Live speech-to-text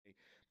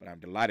But I'm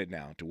delighted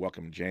now to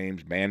welcome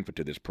James Bamford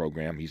to this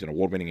program. He's an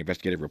award-winning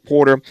investigative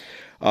reporter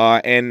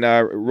and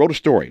wrote a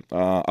story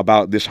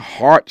about this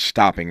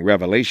heart-stopping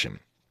revelation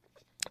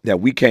that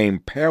we came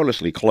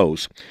perilously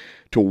close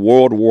to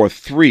World War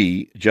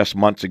III just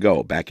months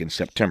ago, back in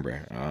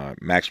September.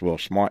 Maxwell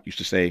Smart used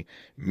to say,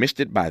 missed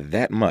it by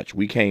that much.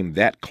 We came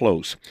that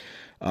close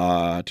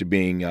to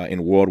being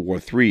in World War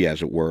III,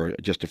 as it were,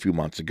 just a few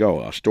months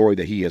ago. A story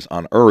that he has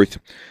unearthed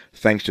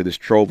thanks to this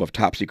trove of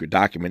top secret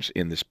documents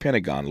in this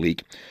Pentagon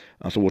leak.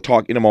 So we'll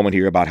talk in a moment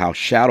here about how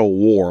shadow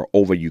war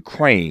over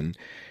Ukraine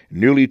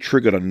nearly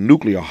triggered a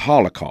nuclear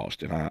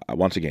holocaust. And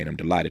once again, I'm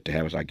delighted to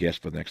have as our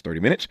guest for the next 30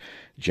 minutes,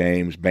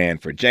 James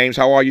Bamford. James,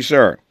 how are you,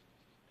 sir?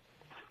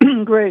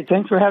 Great.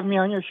 Thanks for having me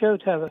on your show,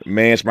 Tavis.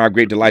 Man, it's my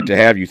great delight to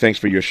have you. Thanks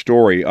for your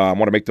story. I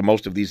want to make the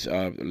most of these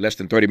less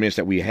than 30 minutes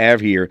that we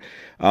have here.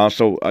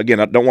 So,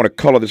 again, I don't want to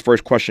color this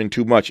first question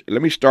too much.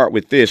 Let me start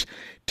with this.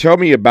 Tell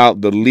me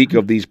about the leak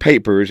of these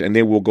papers, and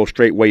then we'll go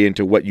straight way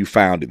into what you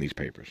found in these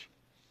papers.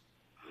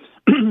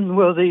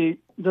 Well, the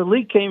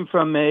leak came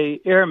from a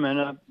airman,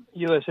 a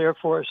U.S. Air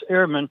Force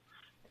airman,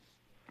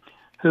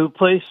 who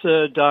placed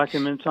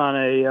documents on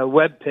a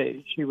web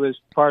page. He was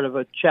part of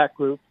a chat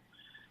group,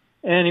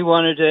 and he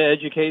wanted to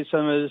educate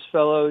some of his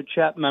fellow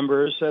chat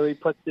members, so he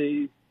put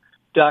the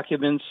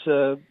documents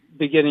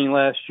beginning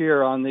last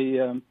year on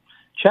the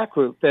chat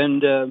group.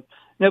 And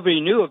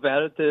nobody knew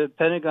about it. The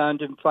Pentagon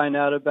didn't find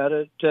out about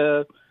it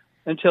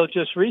until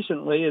just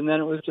recently, and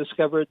then it was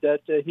discovered that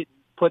he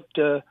put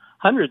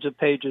hundreds of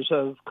pages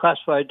of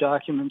classified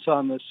documents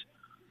on this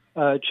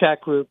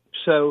chat group.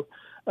 So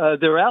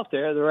they're out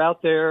there. They're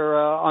out there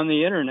on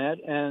the Internet,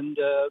 and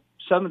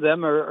some of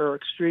them are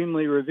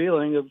extremely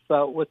revealing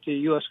about what the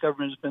U.S.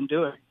 government has been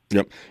doing.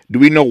 Yep. Do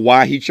we know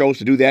why he chose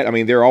to do that? I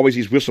mean, there are always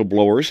these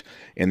whistleblowers,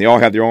 and they all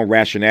have their own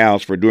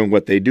rationales for doing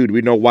what they do. Do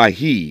we know why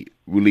he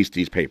released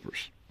these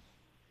papers?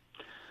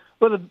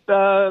 Well,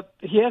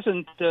 he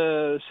hasn't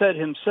said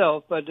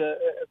himself, but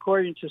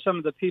according to some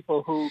of the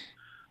people who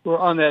were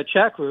on that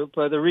chat group,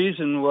 the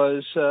reason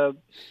was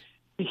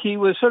he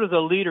was sort of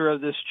the leader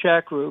of this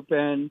chat group,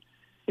 and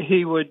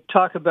he would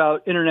talk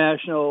about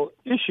international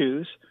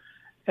issues.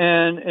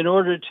 And in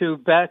order to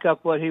back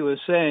up what he was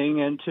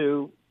saying and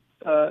to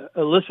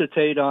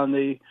elicitate on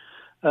the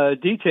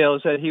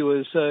details that he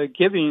was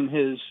giving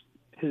his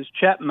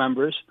chat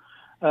members,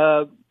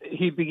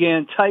 he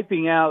began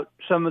typing out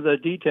some of the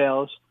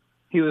details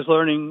he was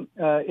learning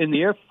in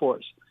the Air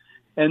Force.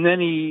 And then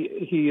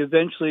he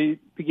eventually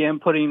began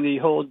putting the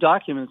whole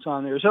documents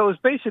on there. So it was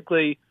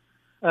basically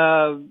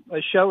a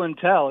show and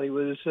tell. He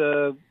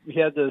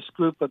had this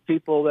group of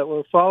people that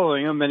were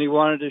following him, and he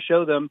wanted to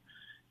show them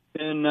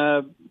in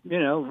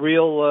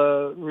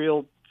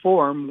real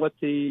form what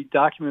the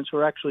documents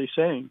were actually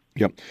saying.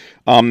 Yep.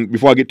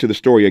 Before I get to the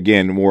story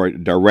again more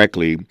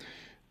directly,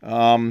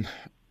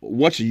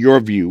 what's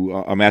your view?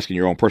 I'm asking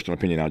your own personal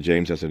opinion now,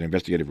 James, as an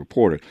investigative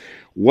reporter.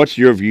 What's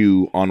your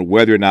view on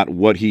whether or not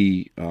what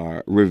he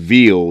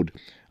revealed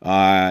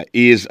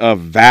is of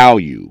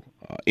value,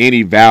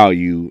 any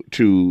value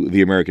to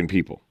the American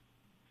people?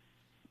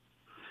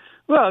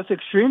 Well, it's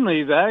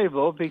extremely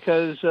valuable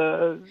because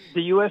the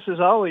U.S.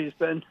 has always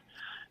been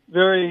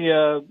very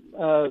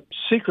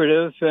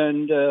secretive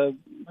and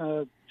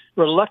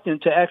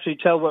reluctant to actually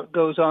tell what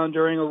goes on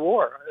during a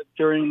war.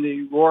 During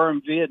the war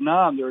in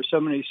Vietnam, there were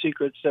so many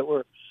secrets that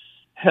were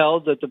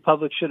held that the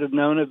public should have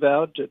known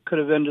about. It could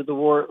have ended the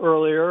war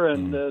earlier,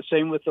 and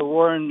same with the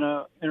war in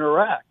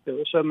Iraq. There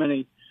were so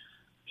many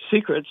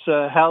secrets,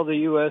 how the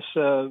U.S.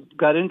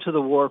 got into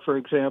the war, for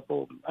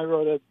example. I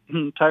wrote an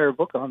entire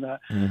book on that.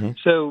 Mm-hmm.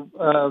 So,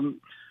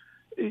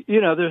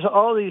 there's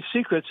all these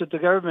secrets that the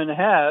government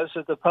has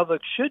that the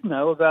public should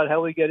know about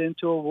how we get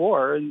into a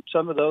war, and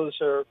some of those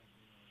are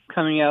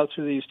coming out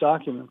through these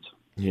documents.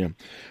 Yeah.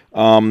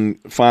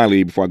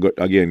 Finally, before I go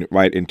again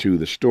right into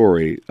the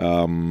story,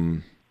 do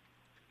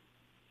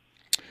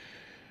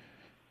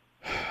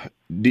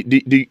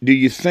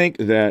you think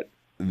that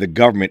the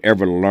government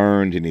ever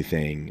learned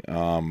anything,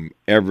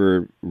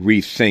 ever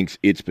rethinks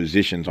its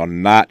positions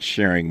on not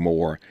sharing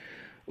more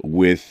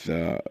with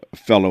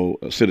fellow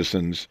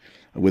citizens,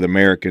 with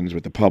Americans,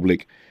 with the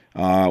public,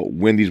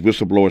 when these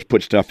whistleblowers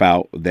put stuff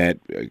out that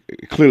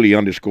clearly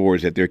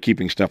underscores that they're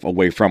keeping stuff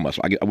away from us?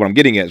 What I'm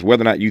getting at is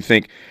whether or not you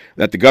think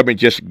that the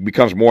government just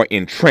becomes more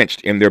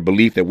entrenched in their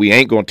belief that we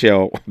ain't going to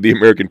tell the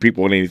American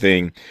people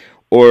anything,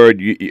 or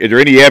is there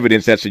any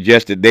evidence that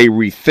suggests that they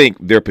rethink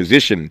their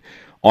position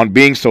on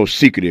being so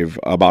secretive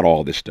about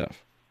all this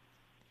stuff?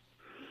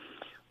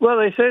 Well,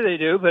 they say they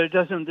do, but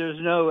there's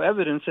no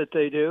evidence that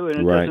they do, and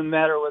it doesn't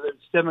matter whether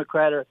it's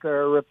Democratic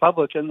or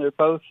Republican. They're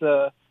both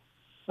do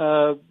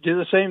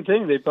the same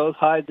thing. They both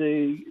hide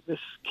this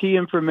key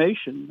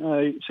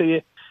information.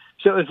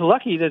 So it's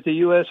lucky that the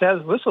U.S.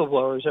 has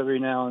whistleblowers every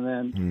now and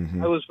then.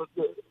 Mm-hmm. I was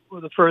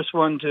the first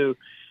one to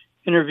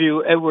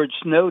interview Edward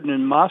Snowden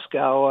in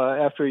Moscow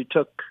after he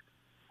took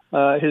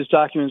his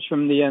documents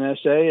from the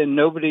NSA, and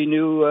nobody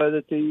knew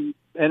that the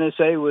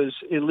NSA was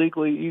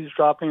illegally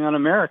eavesdropping on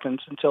Americans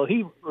until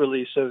he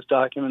released those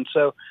documents.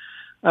 So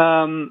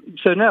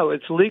So no,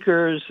 it's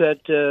leakers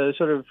that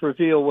sort of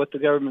reveal what the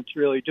government's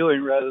really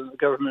doing rather than the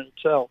government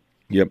itself.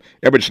 Yep.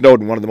 Edward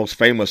Snowden, one of the most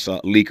famous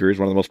leakers,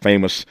 one of the most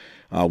famous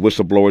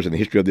whistleblowers in the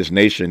history of this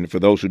nation. For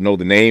those who know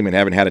the name and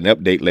haven't had an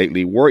update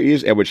lately, where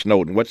is Edward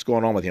Snowden? What's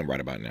going on with him right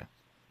about now?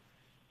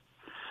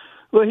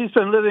 Well, he's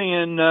been living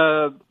in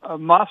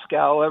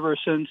Moscow ever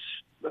since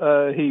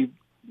he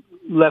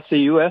left the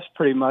U.S.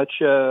 pretty much.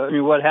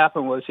 What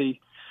happened was he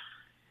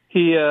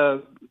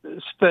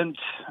spent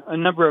a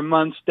number of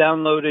months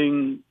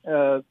downloading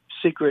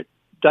secret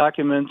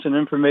documents and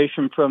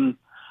information from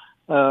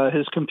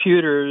his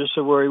computers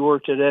where he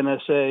worked at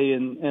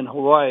NSA in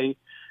Hawaii,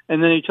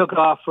 and then he took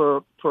off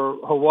for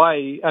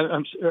Hawaii.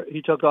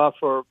 He took off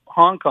for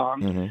Hong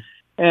Kong, Mm-hmm.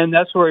 and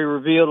that's where he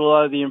revealed a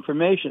lot of the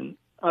information.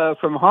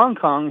 From Hong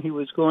Kong, he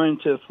was going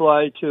to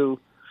fly to,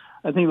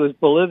 I think it was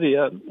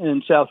Bolivia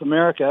in South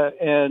America,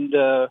 and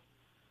to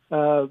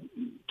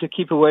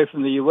keep away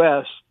from the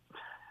U.S.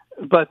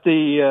 But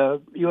the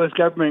U.S.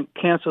 government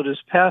canceled his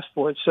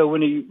passport, so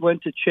when he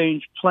went to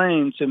change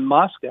planes in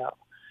Moscow,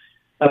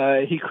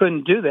 he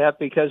couldn't do that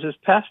because his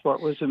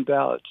passport was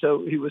invalid.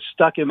 So he was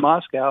stuck in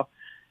Moscow,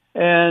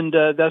 and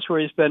that's where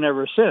he's been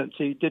ever since.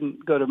 He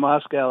didn't go to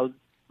Moscow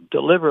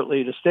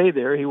deliberately to stay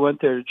there. He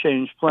went there to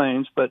change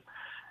planes, but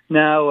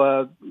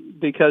now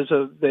because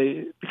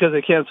they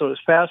canceled his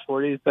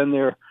passport, he's been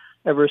there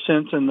ever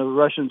since, and the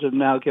Russians have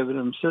now given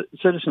him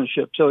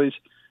citizenship. So he's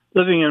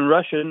living in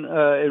Russia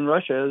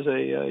as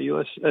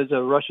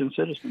a Russian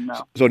citizen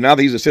now. So now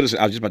that he's a citizen,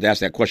 I was just about to ask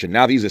that question.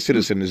 Now that he's a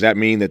citizen, does that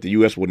mean that the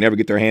U.S. will never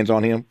get their hands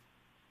on him?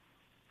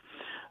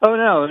 Oh,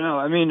 no.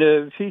 I mean,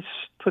 if he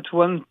puts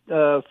one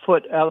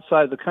foot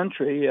outside the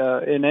country,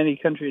 in any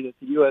country that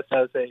the U.S.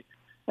 has a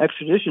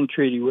extradition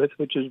treaty with,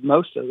 which is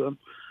most of them,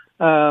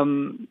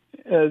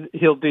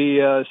 he'll be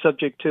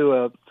subject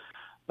to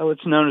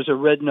what's known as a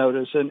red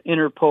notice, an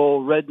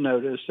Interpol red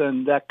notice,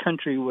 and that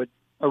country would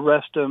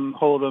arrest him,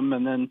 hold him,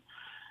 and then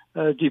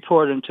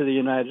deport him to the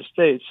United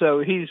States.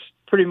 So he's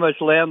pretty much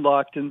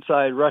landlocked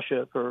inside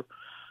Russia for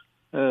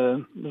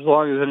as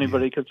long as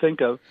anybody could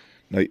think of.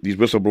 Now, these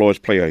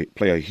whistleblowers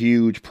play a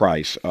huge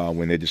price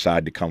when they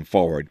decide to come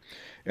forward.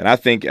 And I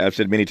think I've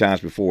said many times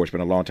before, it's been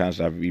a long time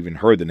since I've even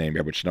heard the name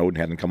Edward Snowden.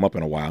 Hasn't come up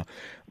in a while.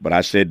 But I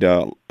said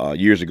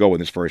years ago when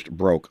this first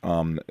broke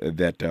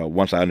that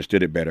once I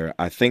understood it better,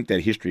 I think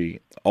that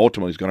history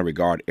ultimately is going to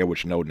regard Edward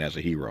Snowden as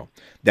a hero.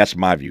 That's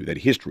my view, that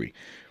history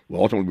will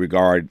ultimately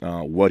regard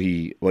what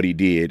he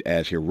did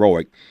as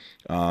heroic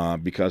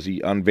because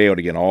he unveiled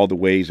again all the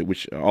ways in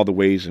which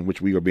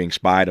we were being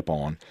spied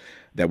upon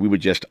that we were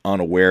just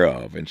unaware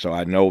of. And so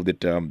I know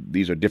that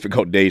these are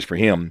difficult days for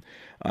him,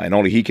 and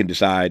only he can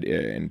decide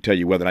and tell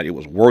you whether or not it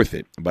was worth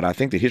it. But I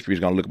think the history is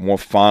going to look more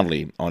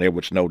fondly on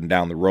Edward Snowden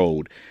down the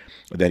road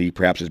that he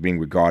perhaps is being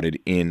regarded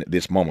in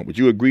this moment. Would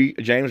you agree,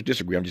 James, or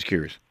disagree? I'm just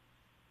curious.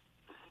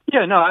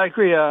 Yeah, no, I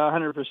agree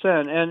 100%.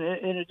 And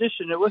in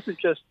addition,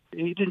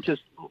 he didn't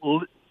just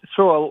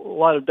throw a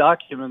lot of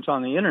documents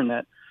on the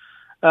internet.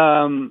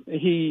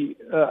 He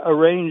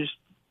arranged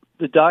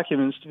the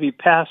documents to be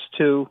passed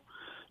to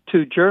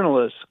two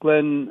journalists,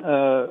 Glenn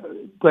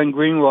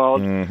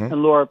Greenwald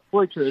and Laura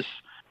Poitras,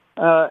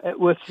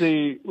 with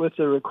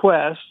the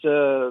request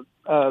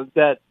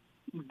that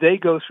they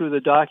go through the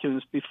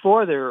documents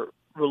before they're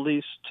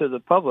released to the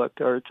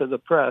public or to the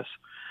press,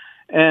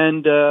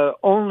 and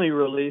only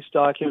release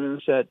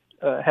documents that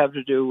have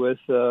to do with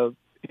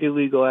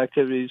illegal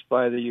activities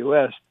by the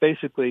U.S.,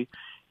 basically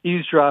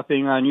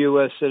eavesdropping on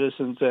U.S.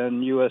 citizens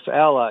and U.S.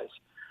 allies.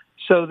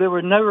 So there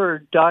were never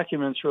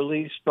documents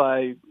released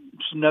by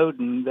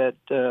Snowden that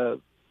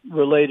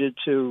related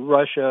to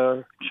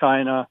Russia,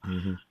 China,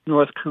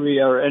 North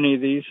Korea, or any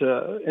of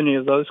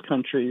those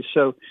countries.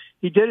 So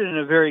he did it in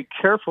a very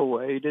careful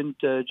way. He didn't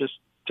just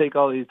take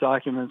all these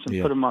documents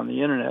and put them on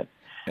the internet.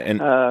 And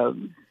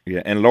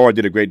Laura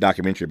did a great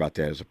documentary about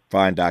that. It's a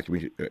fine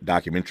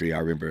documentary. I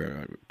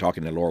remember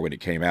talking to Laura when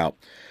it came out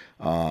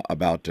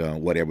about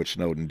what Edward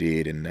Snowden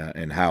did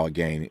and how,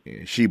 again,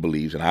 she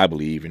believes, and I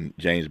believe, and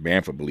James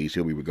Bamford believes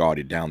he'll be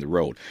regarded down the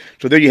road.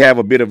 So there you have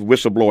a bit of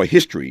whistleblower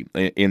history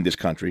in this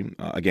country.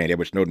 Again,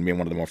 Edward Snowden being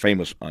one of the more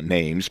famous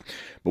names.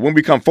 But when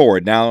we come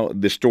forward, now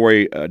the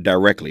story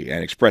directly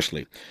and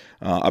expressly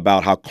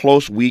about how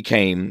close we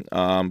came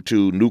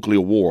to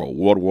nuclear war,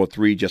 World War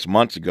III, just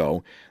months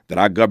ago, that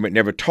our government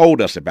never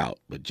told us about.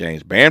 But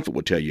James Bamford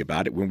will tell you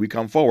about it when we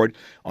come forward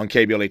on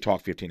KBLA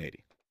Talk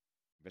 1580.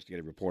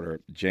 Investigative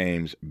reporter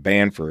James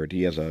Bamford,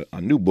 he has a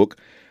new book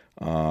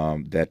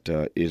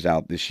that is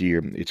out this year.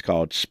 It's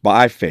called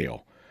Spy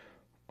Fail: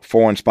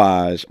 Foreign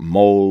Spies,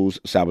 Moles,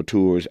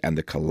 Saboteurs, and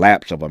the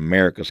Collapse of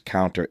America's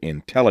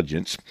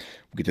Counterintelligence.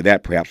 We'll get to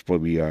that perhaps before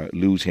we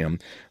lose him.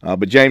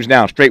 But James,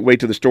 now straightway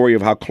to the story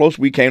of how close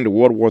we came to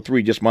World War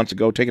III just months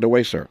ago. Take it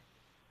away, sir.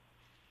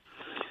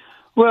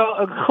 Well,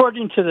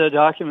 according to the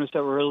documents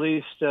that were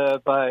released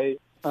by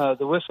the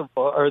whistleblower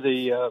or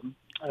the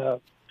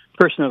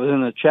person that was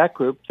in the chat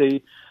group,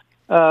 just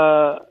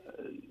to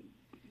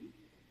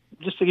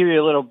give you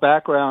a little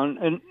background,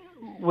 and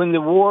when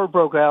the war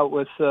broke out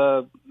with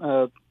the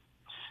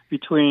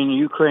between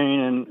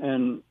Ukraine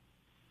and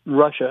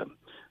Russia.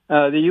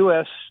 The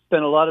U.S.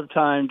 spent a lot of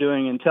time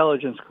doing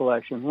intelligence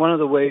collection. One of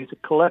the ways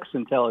it collects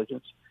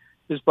intelligence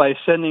is by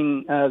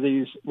sending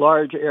these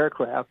large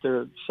aircraft,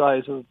 they're the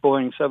size of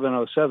Boeing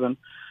 707,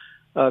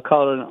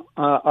 called an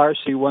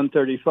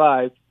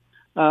RC-135,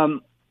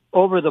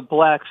 over the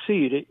Black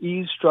Sea to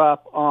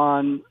eavesdrop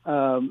on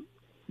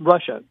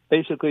Russia,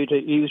 basically to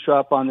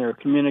eavesdrop on their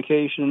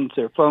communications,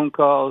 their phone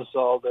calls,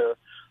 all their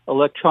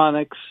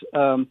electronics,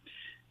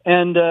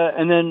 and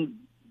then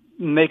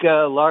make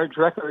a large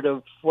record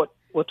of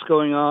what's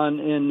going on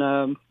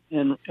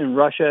in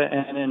Russia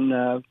and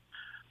in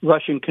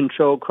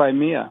Russian-controlled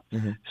Crimea.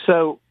 Mm-hmm.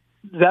 So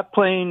that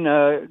plane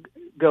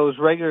goes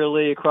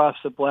regularly across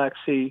the Black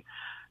Sea.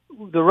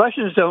 The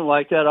Russians don't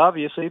like that,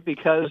 obviously,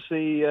 because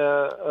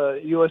the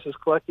U.S. is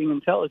collecting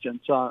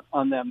intelligence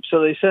on them.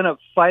 So they send up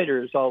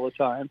fighters all the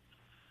time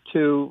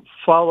to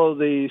follow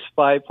the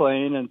spy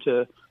plane and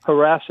to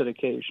harass it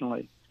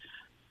occasionally.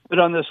 But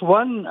on this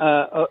one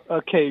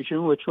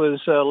occasion, which was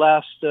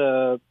last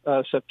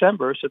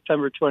September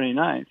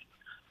 29th,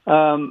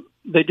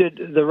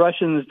 the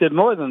Russians did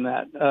more than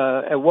that.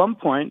 At one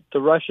point, the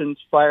Russians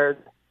fired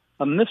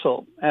a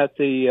missile at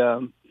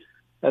the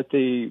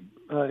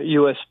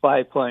U.S.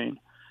 spy plane.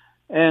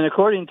 And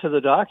according to the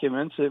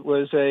documents, it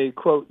was a,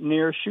 quote,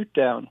 near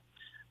shoot-down.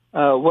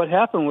 What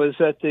happened was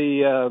that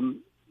the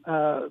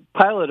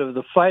pilot of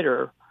the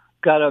fighter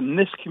got a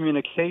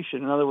miscommunication.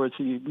 In other words,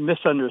 he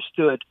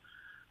misunderstood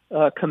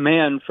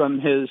command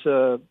from his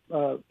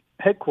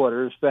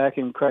headquarters back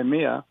in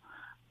Crimea.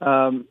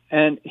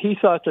 And he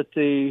thought that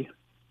the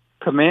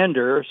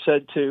commander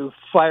said to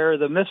fire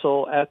the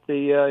missile at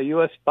the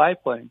U.S. spy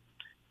plane.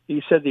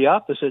 He said the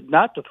opposite,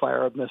 not to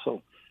fire a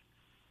missile.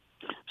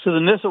 So the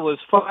missile was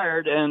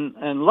fired,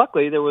 and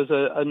luckily there was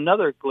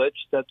another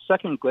glitch. That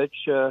second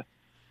glitch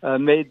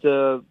made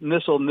the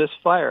missile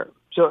misfire.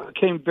 So it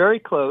came very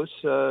close.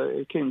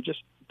 It came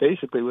just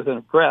basically within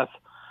a breath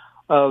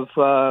of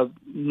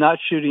not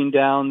shooting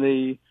down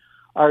the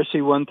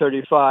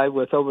RC-135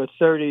 with over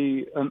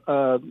 30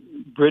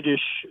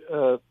 British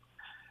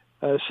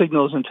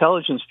signals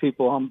intelligence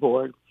people on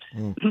board.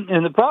 Mm.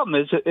 And the problem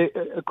is,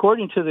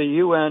 according to the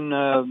UN,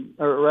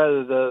 or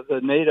rather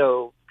the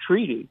NATO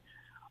treaty,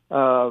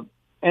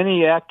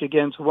 any act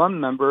against one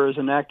member is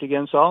an act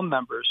against all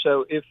members.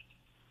 So if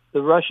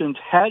the Russians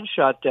had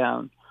shot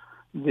down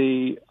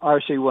the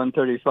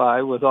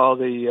RC-135 with all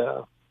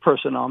the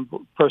personnel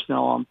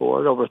on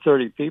board, over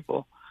 30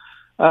 people,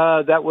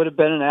 that would have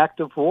been an act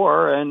of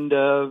war. And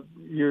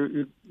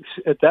you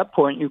at that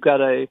point, you've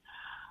got a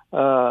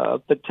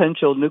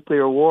potential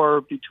nuclear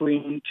war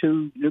between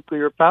two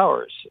nuclear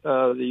powers,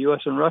 the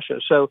U.S. and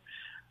Russia. So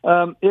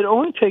it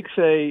only takes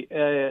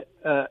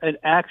an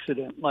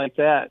accident like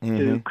that mm-hmm.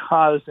 to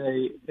cause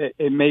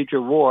a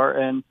major war.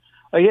 And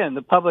again,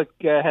 the public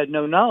had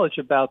no knowledge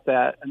about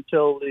that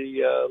until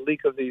the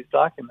leak of these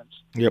documents.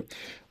 Yep.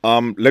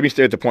 Let me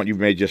stay at the point you've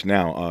made just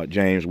now,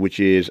 James, which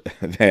is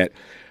that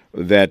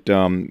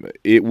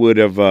it would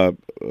have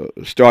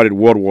started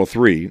World War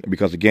III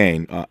because,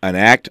 again, an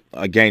act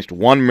against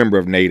one member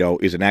of NATO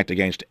is an act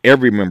against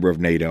every member of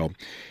NATO.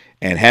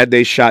 And had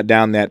they shot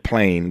down that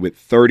plane with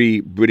 30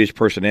 British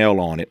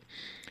personnel on it,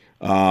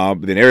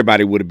 then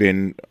everybody would have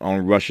been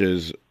on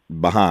Russia's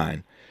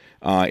behind,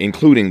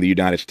 including the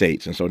United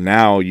States. And so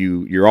now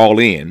you're all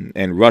in,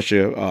 and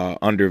Russia,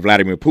 under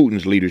Vladimir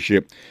Putin's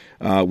leadership,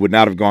 would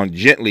not have gone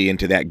gently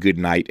into that good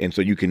night. And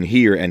so you can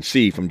hear and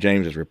see from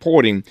James's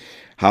reporting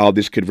how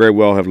this could very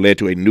well have led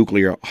to a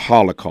nuclear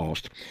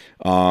holocaust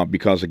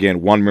because,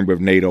 again, one member of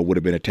NATO would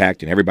have been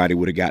attacked and everybody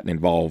would have gotten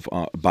involved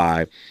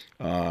by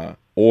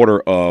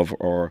order of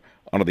or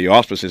under the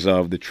auspices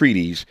of the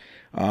treaties,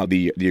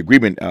 the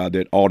agreement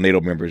that all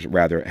NATO members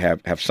rather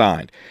have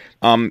signed.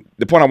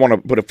 The point I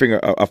want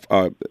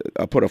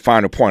to put a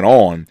final point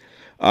on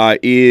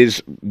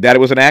is that it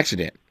was an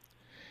accident.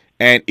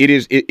 And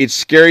it's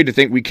scary to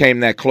think we came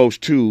that close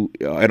to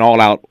an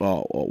all-out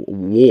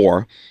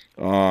war,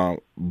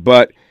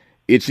 but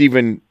it's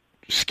even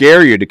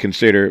scarier to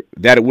consider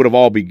that it would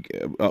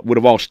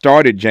have all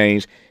started,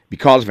 James,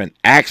 because of an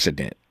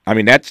accident. I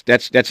mean, that's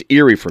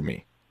eerie for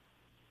me.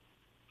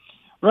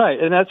 Right,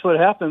 and that's what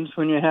happens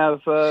when you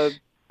have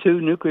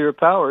two nuclear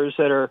powers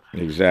that are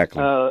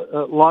exactly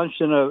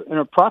launched in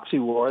a proxy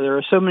war. There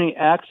are so many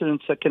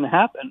accidents that can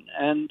happen,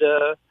 and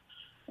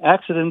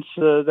accidents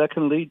that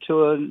can lead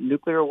to a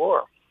nuclear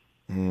war.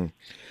 Mm.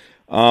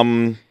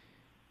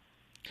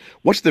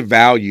 What's the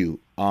value,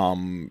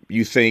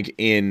 you think,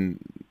 in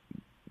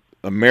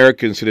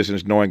American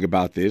citizens knowing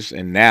about this,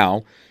 and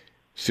now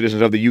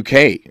citizens of the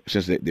UK,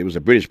 since there was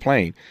a British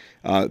plane,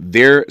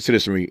 their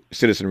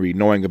citizenry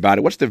knowing about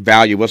it? What's the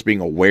value of us being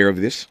aware of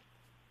this?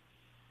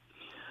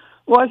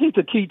 Well, I think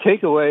the key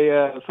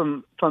takeaway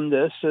from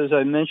this, as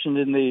I mentioned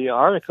in the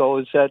article,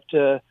 is that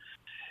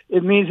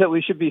it means that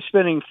we should be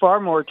spending far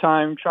more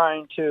time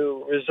trying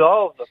to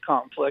resolve the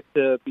conflict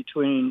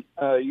between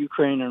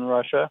Ukraine and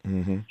Russia,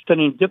 mm-hmm.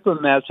 sending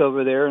diplomats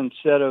over there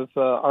instead of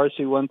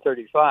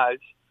RC-135s.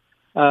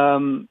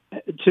 to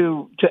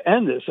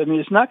end this. I mean,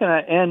 it's not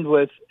going to end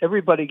with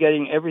everybody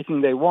getting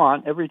everything they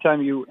want. Every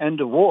time you end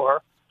a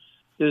war,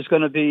 there's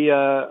going to be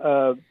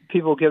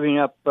people giving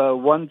up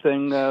one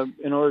thing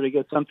in order to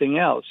get something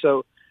else.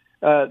 So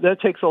that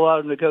takes a lot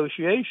of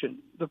negotiation.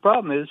 The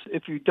problem is,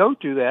 if you don't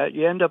do that,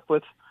 you end up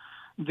with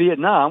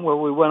Vietnam, where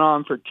we went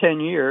on for 10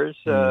 years,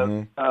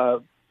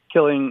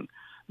 killing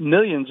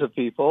millions of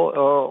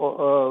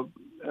people,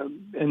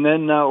 and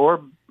then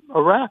or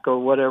Iraq or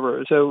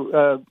whatever.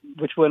 So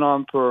which went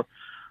on for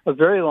a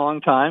very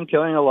long time,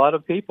 killing a lot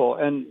of people.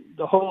 And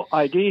the whole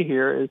idea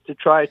here is to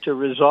try to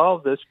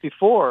resolve this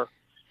before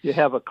you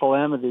have a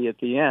calamity at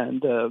the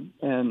end.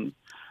 And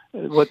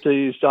what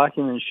these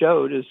documents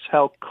showed is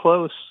how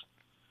close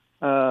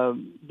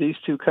these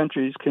two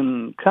countries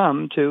can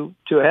come to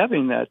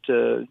having that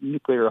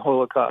nuclear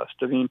holocaust.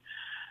 I mean,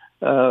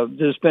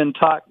 there's been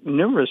talk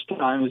numerous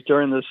times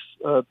during this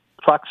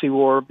proxy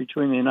war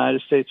between the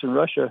United States and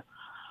Russia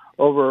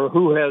over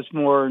who has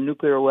more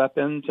nuclear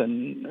weapons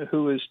and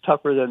who is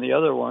tougher than the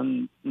other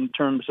one in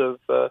terms of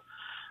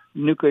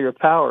nuclear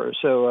power,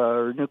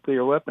 or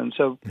nuclear weapons.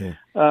 So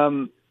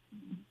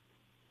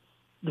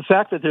the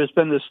fact that there's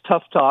been this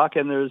tough talk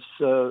and there's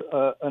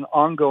an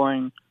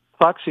ongoing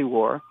proxy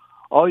war,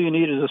 all you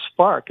need is a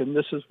spark, and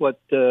this is what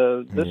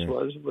this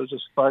was a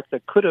spark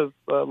that could have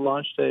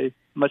launched a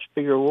much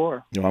bigger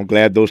war. I'm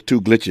glad those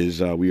two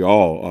glitches, we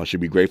all should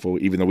be grateful,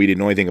 even though we didn't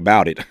know anything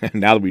about it.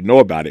 Now that we know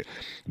about it,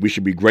 we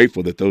should be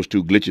grateful that those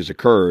two glitches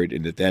occurred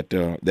and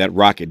that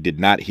rocket did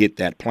not hit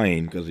that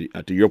plane, because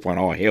to your point,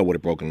 all hell would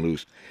have broken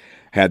loose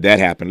had that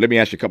happened. Let me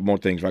ask you a couple more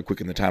things right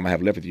quick in the time I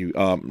have left with you.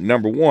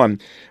 Number one,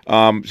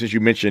 since you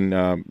mentioned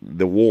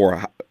the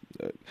war,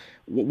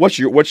 what's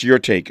your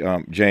take,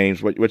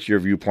 James? What's your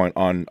viewpoint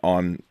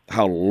on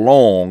how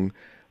long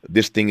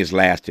this thing has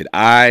lasted?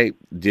 I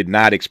did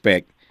not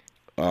expect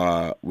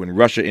when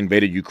Russia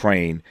invaded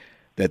Ukraine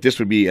that this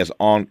would be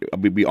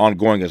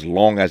ongoing as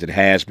long as it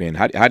has been.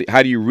 How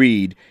do you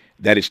read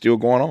that it's still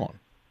going on?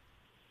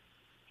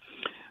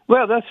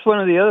 Well, that's one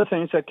of the other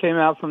things that came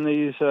out from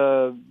these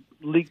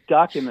leaked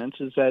documents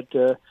is that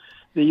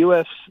the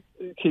U.S.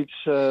 keeps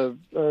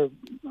the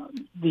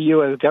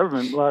U.S.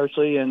 government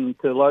largely, and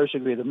to a large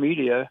degree the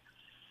media,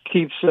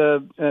 keeps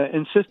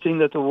insisting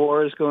that the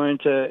war is going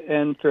to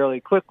end fairly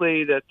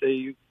quickly, that the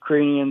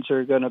Ukrainians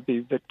are going to be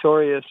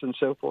victorious, and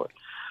so forth.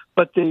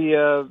 But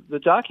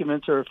the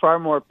documents are far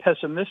more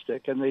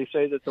pessimistic, and they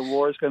say that the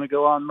war is going to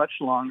go on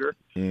much longer,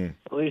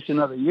 at least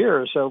another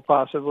year or so,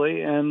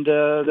 possibly, and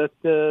that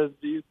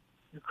the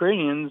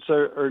Ukrainians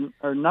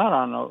are not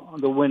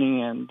on the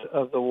winning end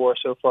of the war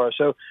so far.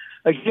 So,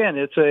 again,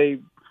 it's a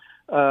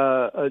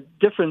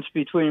difference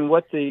between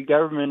what the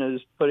government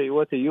is putting,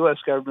 what the U.S.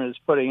 government is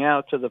putting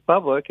out to the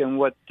public, and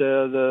what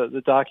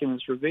the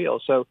documents reveal.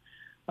 So,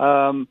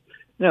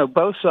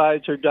 both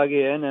sides are dug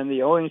in, and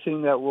the only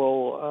thing that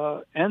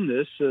will end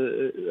this,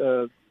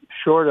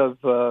 short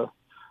of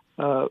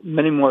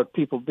many more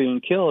people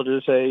being killed,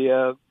 is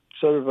a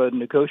sort of a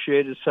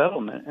negotiated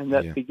settlement, and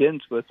that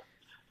begins with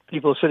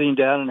people sitting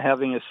down and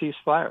having a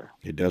ceasefire.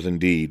 It does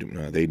indeed.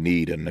 They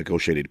need a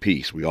negotiated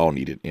peace. We all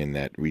need it in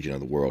that region of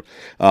the world.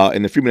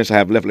 In the few minutes I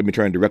have left, let me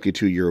turn directly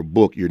to your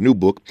book, your new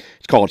book.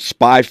 It's called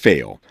Spy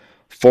Fail: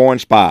 Foreign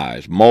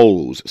Spies,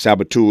 Moles,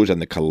 Saboteurs,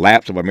 and the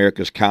Collapse of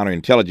America's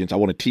Counterintelligence. I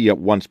want to tee up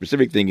one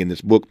specific thing in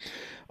this book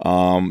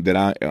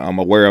that I'm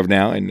aware of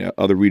now, and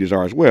other readers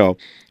are as well.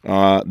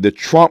 The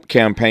Trump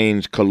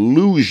campaign's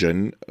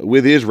collusion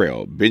with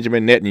Israel,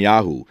 Benjamin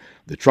Netanyahu,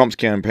 the Trump's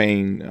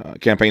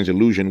campaign's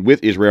illusion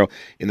with Israel.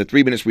 In the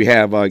 3 minutes we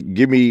have,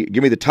 give me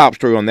the top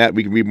story on that.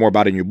 We can read more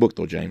about it in your book,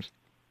 though, James.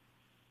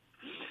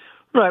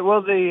 Right.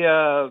 Well,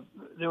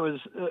 there was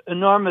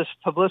enormous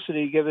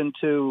publicity given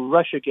to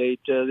Russiagate,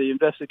 the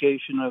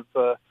investigation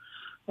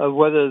of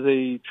whether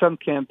the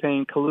Trump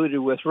campaign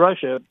colluded with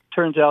Russia.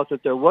 Turns out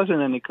that there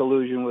wasn't any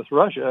collusion with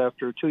Russia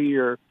after a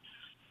 2-year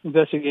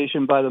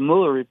investigation by the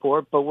Mueller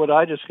report. But what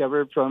I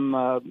discovered from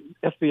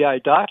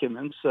FBI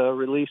documents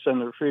released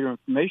under the Freedom of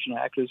Information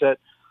Act is that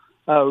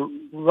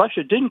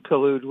Russia didn't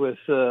collude with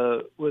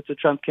the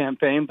Trump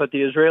campaign, but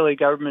the Israeli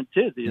government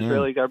did. The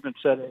Israeli government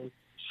sent a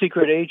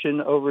secret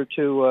agent over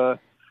to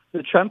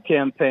the Trump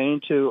campaign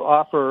to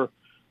offer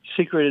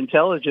secret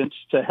intelligence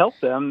to help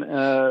them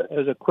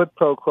as a quid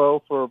pro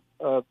quo for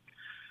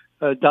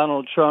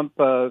Donald Trump,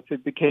 if he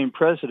became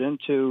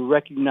president, to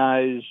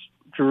recognize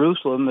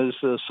Jerusalem as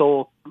the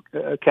sole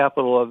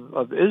capital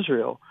of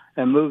Israel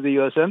and move the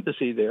U.S.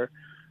 embassy there,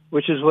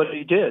 which is what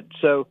he did.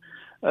 So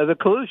the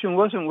collusion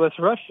wasn't with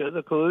Russia.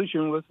 The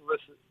collusion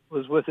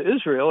was with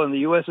Israel, and the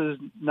U.S. has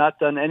not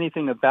done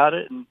anything about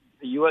it, and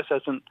the U.S.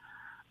 hasn't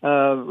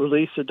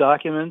released the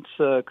documents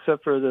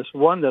except for this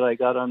one that I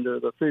got under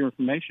the Freedom of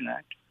Information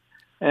Act,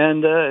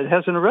 and it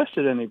hasn't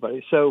arrested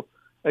anybody. So,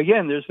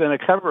 again, there's been a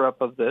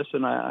cover-up of this,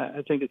 and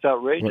I think it's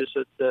outrageous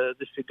that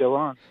this could go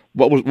on.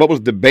 What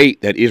was the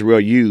bait that Israel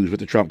used with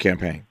the Trump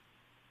campaign?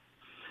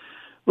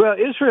 Well,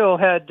 Israel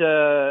had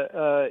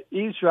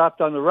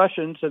eavesdropped on the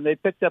Russians, and they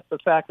picked up the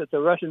fact that the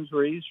Russians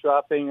were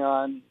eavesdropping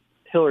on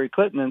Hillary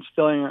Clinton and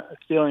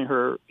stealing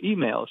her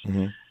emails.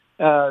 Mm-hmm.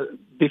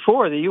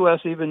 Before the U.S.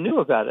 even knew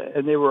about it,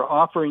 and they were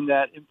offering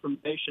that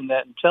information,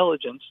 that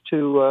intelligence,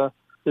 to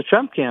the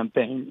Trump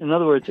campaign. In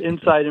other words,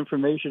 inside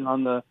information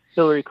on the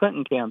Hillary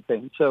Clinton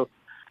campaign. So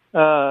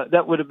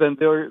that would have been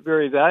very,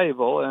 very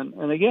valuable.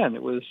 And again,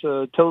 it was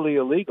totally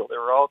illegal. There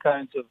were all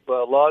kinds of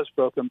laws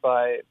broken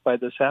by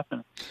this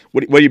happening.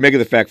 What do you make of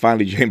the fact,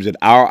 finally, James, that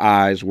our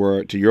eyes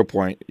were, to your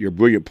point, your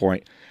brilliant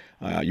point,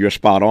 your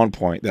spot-on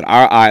point, that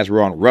our eyes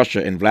were on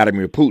Russia and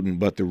Vladimir Putin,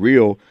 but the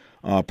real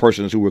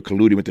persons who were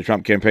colluding with the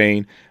Trump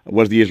campaign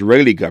was the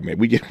Israeli government.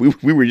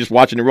 We were just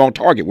watching the wrong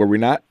target, were we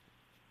not?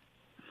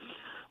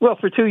 Well,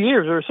 for 2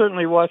 years, we were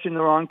certainly watching the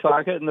wrong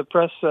target, and the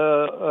press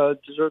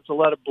deserves a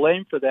lot of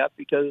blame for that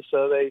because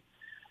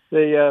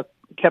they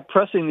kept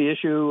pressing the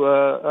issue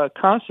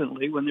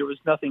constantly when there was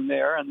nothing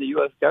there, and the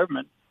U.S.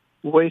 government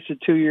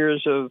wasted 2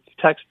 years of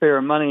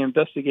taxpayer money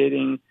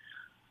investigating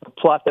a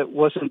plot that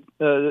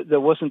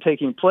wasn't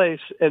taking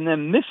place, and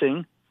then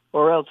missing,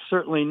 or else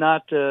certainly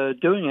not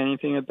doing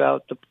anything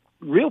about the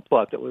real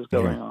plot that was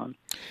going on,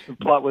 the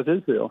plot with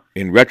Israel.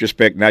 In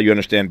retrospect, now you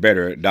understand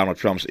better Donald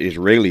Trump's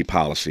Israeli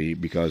policy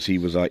because he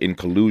was in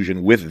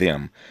collusion with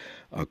them,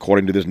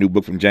 according to this new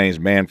book from James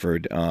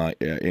Bamford,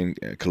 in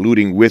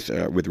colluding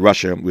with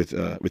Russia, with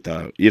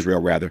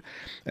Israel rather,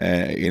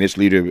 and its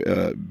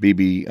leader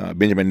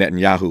Benjamin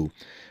Netanyahu,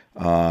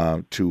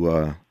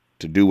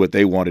 to do what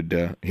they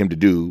wanted him to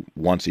do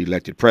once he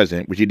elected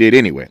president, which he did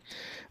anyway.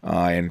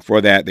 And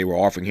for that, they were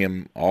offering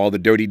him all the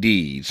dirty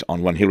deeds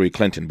on one Hillary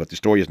Clinton. But the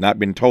story has not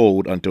been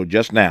told until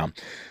just now.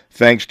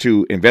 Thanks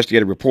to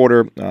investigative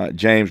reporter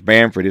James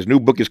Bamford. His new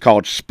book is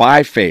called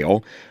Spy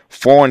Fail: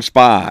 Foreign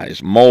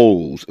Spies,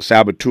 Moles,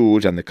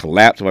 Saboteurs, and the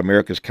Collapse of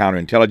America's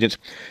Counterintelligence.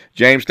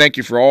 James, thank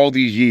you for all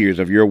these years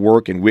of your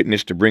work and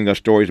witness to bring us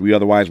stories we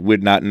otherwise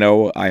would not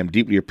know. I am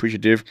deeply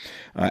appreciative,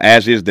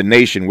 as is the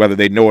nation, whether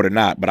they know it or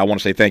not. But I want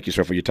to say thank you,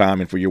 sir, for your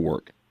time and for your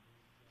work.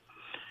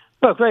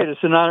 Well, great. It's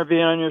an honor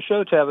being on your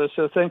show, Tavis.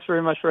 So thanks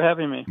very much for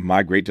having me.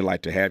 My great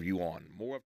delight to have you on. More